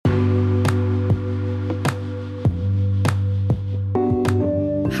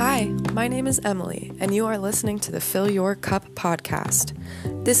My name is Emily, and you are listening to the Fill Your Cup podcast.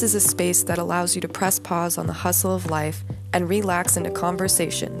 This is a space that allows you to press pause on the hustle of life and relax into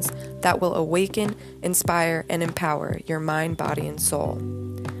conversations that will awaken, inspire, and empower your mind, body, and soul.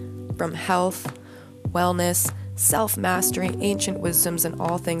 From health, wellness, self-mastery, ancient wisdoms, and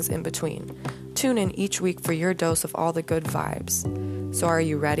all things in between. Tune in each week for your dose of all the good vibes. So are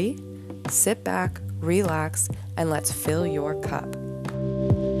you ready? Sit back, relax, and let's fill your cup.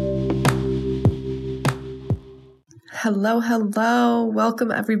 Hello. Welcome,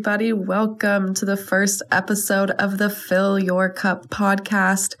 everybody. Welcome to the first episode of the Fill Your Cup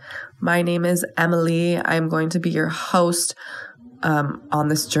podcast. My name is Emily. I'm going to be your host on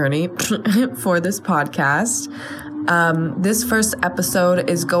this journey for this podcast. This first episode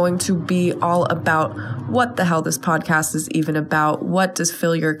is going to be all about what the hell this podcast is even about. What does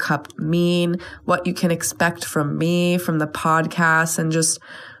Fill Your Cup mean? What you can expect from me, from the podcast, and just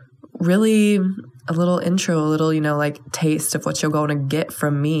really a little intro, a little, taste of what you're going to get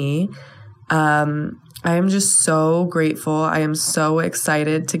from me. I am just so grateful. I am so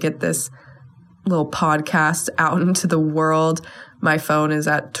excited to get this little podcast out into the world. My phone is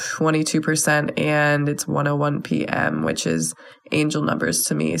at 22% and it's 1:01 p.m., which is angel numbers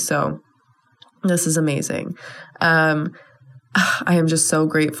to me. So this is amazing. I am just so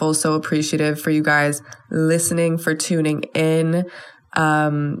grateful, so appreciative for you guys listening, for tuning in,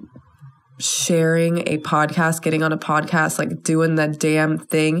 sharing a podcast, getting on a podcast, like doing the damn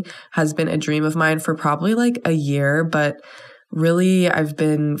thing has been a dream of mine for probably like a year, but really, I've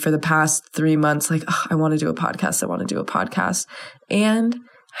been for the past 3 months like, I want to do a podcast and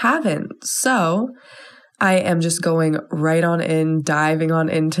haven't. So I am just going right on in, diving on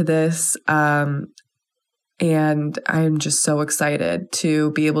into this. And I'm just so excited to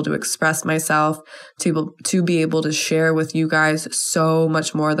be able to express myself, to be able to share with you guys so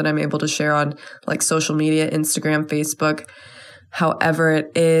much more than I'm able to share on like social media, Instagram, Facebook, however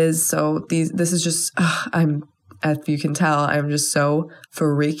it is. So this is just, as you can tell, I'm just so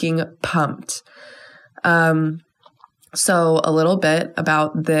freaking pumped. So a little bit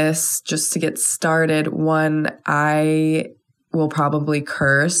about this, just to get started. One, I will probably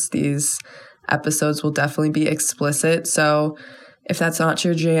curse. These episodes will definitely be explicit. So if that's not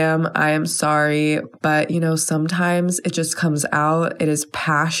your jam, I am sorry. But, sometimes it just comes out. It is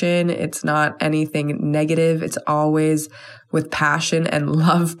passion. It's not anything negative. It's always with passion and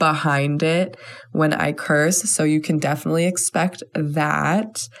love behind it when I curse. So you can definitely expect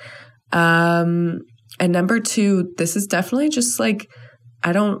that. And number two, this is definitely just like,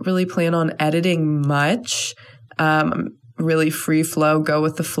 I don't really plan on editing much. Really free flow, go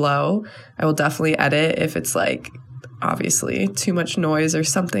with the flow. I will definitely edit if it's like obviously too much noise or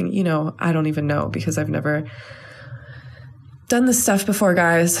something, I don't even know because I've never done this stuff before,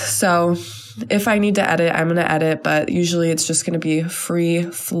 guys. So if I need to edit, I'm going to edit, but usually it's just going to be free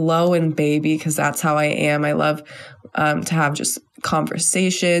flowing, baby, because that's how I am. I love to have just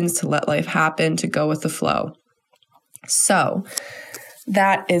conversations, to let life happen, to go with the flow. So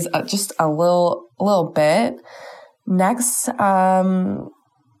that is just a little bit. Next,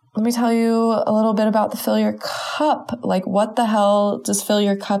 let me tell you a little bit about the Fill Your Cup. Like, what the hell does Fill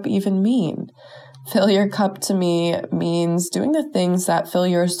Your Cup even mean? Fill Your Cup to me means doing the things that fill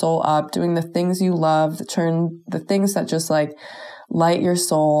your soul up, doing the things you love, the things that just like light your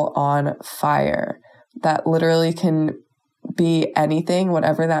soul on fire. That literally can be anything,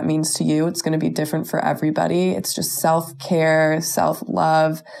 whatever that means to you. It's going to be different for everybody. It's just self-care,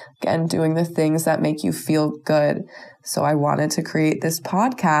 self-love, again, doing the things that make you feel good. So I wanted to create this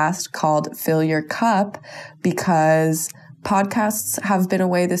podcast called Fill Your Cup because podcasts have been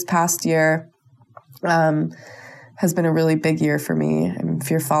away this past year. Has been a really big year for me. And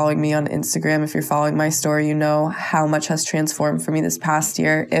if you're following me on Instagram, if you're following my story, you know how much has transformed for me this past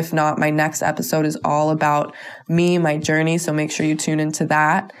year. If not, my next episode is all about me, my journey. So make sure you tune into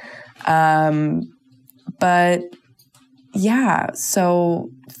that. But yeah, so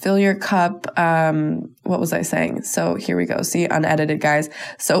Fill Your Cup. What was I saying? So here we go. See, unedited, guys.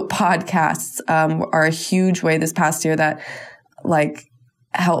 So podcasts are a huge way this past year that like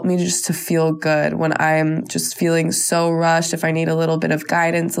help me just to feel good when I'm just feeling so rushed. If I need a little bit of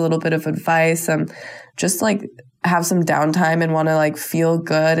guidance, a little bit of advice, just like have some downtime and want to like feel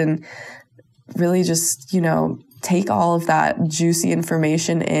good and really just, take all of that juicy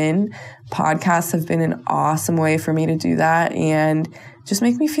information in. Podcasts have been an awesome way for me to do that and just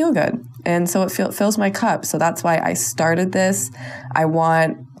make me feel good. And so it fills my cup. So that's why I started this. I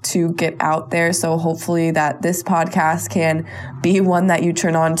want to get out there. So hopefully that this podcast can be one that you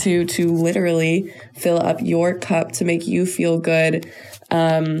turn on to literally fill up your cup, to make you feel good.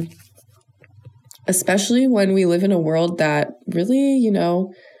 especially when we live in a world that really,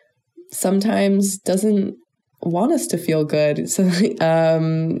 sometimes doesn't want us to feel good. So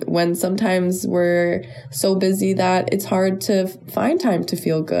when sometimes we're so busy that it's hard to find time to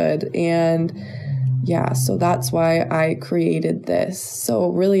feel good. And yeah, so that's why I created this.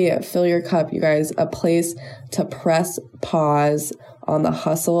 So really, Fill Your Cup, you guys, a place to press pause on the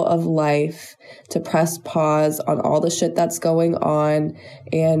hustle of life, to press pause on all the shit that's going on,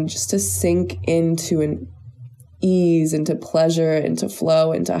 and just to sink into an ease, into pleasure, into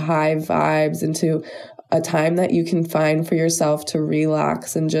flow, into high vibes, into a time that you can find for yourself to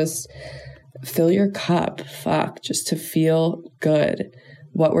relax and just fill your cup. Just to feel good.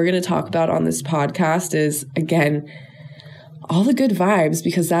 What we're going to talk about on this podcast is, again, all the good vibes,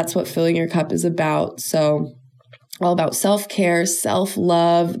 because that's what filling your cup is about. So all about self-care,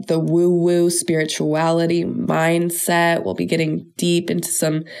 self-love, the woo-woo spirituality mindset. We'll be getting deep into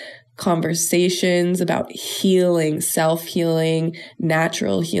some conversations about healing, self-healing,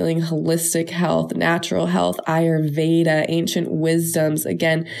 natural healing, holistic health, natural health, Ayurveda, ancient wisdoms,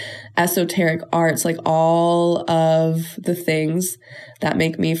 again, esoteric arts, like all of the things that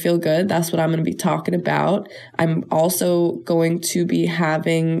make me feel good. That's what I'm going to be talking about. I'm also going to be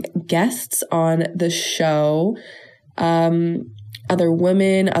having guests on the show, other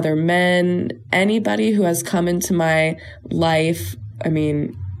women, other men, anybody who has come into my life,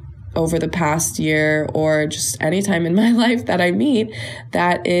 over the past year, or just any time in my life that I meet,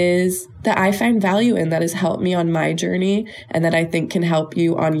 that I find value in, that has helped me on my journey, and that I think can help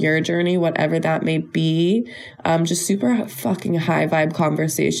you on your journey, whatever that may be. Just super fucking high vibe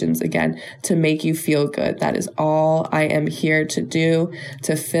conversations, again, to make you feel good. That is all I am here to do,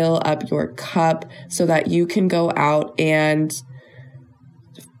 to fill up your cup so that you can go out and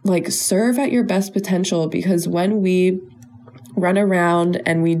serve at your best potential. Because when we run around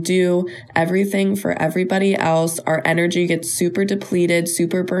and we do everything for everybody else, our energy gets super depleted,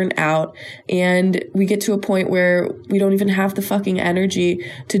 super burnt out, and we get to a point where we don't even have the fucking energy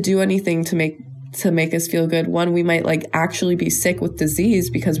to do anything to make us feel good. One, we might actually be sick with disease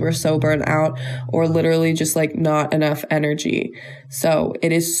because we're so burnt out, or literally just not enough energy. So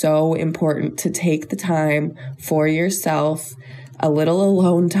it is so important to take the time for yourself, a little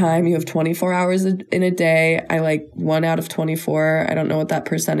alone time. You have 24 hours in a day. I 1 out of 24. I don't know what that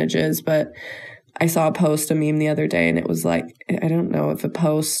percentage is, but I saw a meme the other day, and it was I don't know if a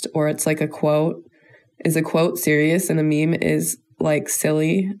post or it's a quote. Is a quote serious and a meme is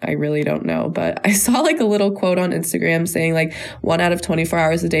silly? I really don't know, but I saw a little quote on Instagram saying 1 out of 24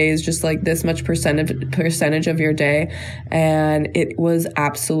 hours a day is just this much percentage of your day, and it was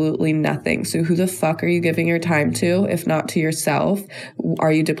absolutely nothing. So who the fuck are you giving your time to if not to yourself?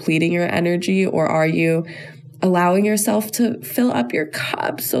 Are you depleting your energy, or are you allowing yourself to fill up your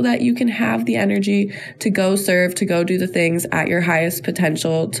cup so that you can have the energy to go serve, to go do the things at your highest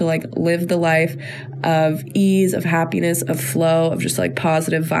potential, to live the life of ease, of happiness, of flow, of just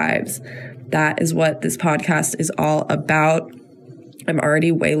positive vibes? That is what this podcast is all about. I'm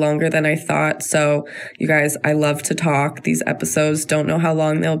already way longer than I thought. So you guys, I love to talk. These episodes, don't know how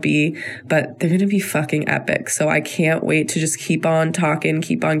long they'll be, but they're going to be fucking epic. So I can't wait to just keep on talking,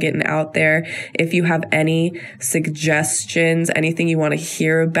 keep on getting out there. If you have any suggestions, anything you want to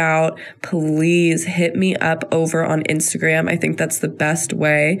hear about, please hit me up over on Instagram. I think that's the best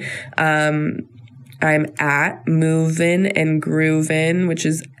way. I'm at Movin' and Groovin', which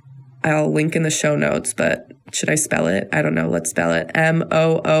is, I'll link in the show notes, but should I spell it? I don't know. Let's spell it. MOOVINN,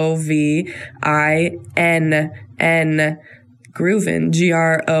 Groovin',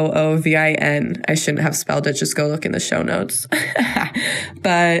 GROOVIN. I shouldn't have spelled it. Just go look in the show notes.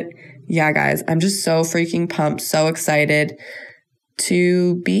 But yeah, guys, I'm just so freaking pumped, so excited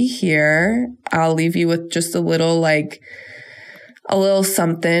to be here. I'll leave you with just a little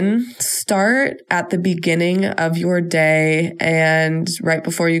something. Start at the beginning of your day and right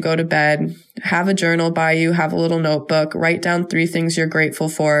before you go to bed. Have a journal by you, have a little notebook, write down 3 things you're grateful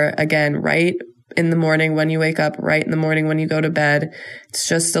for. Again, right in the morning when you wake up, right in the morning when you go to bed. It's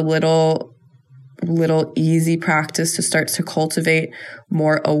just a little easy practice to start to cultivate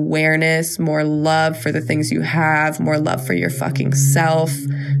more awareness, more love for the things you have, more love for your fucking self,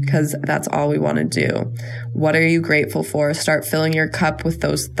 because that's all we want to do. What are you grateful for? Start filling your cup with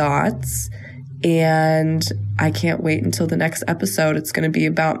those thoughts. And I can't wait until the next episode. It's going to be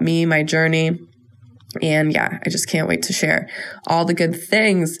about me, my journey. And yeah, I just can't wait to share all the good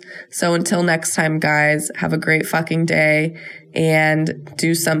things. So until next time, guys, have a great fucking day and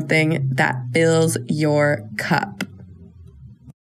do something that fills your cup.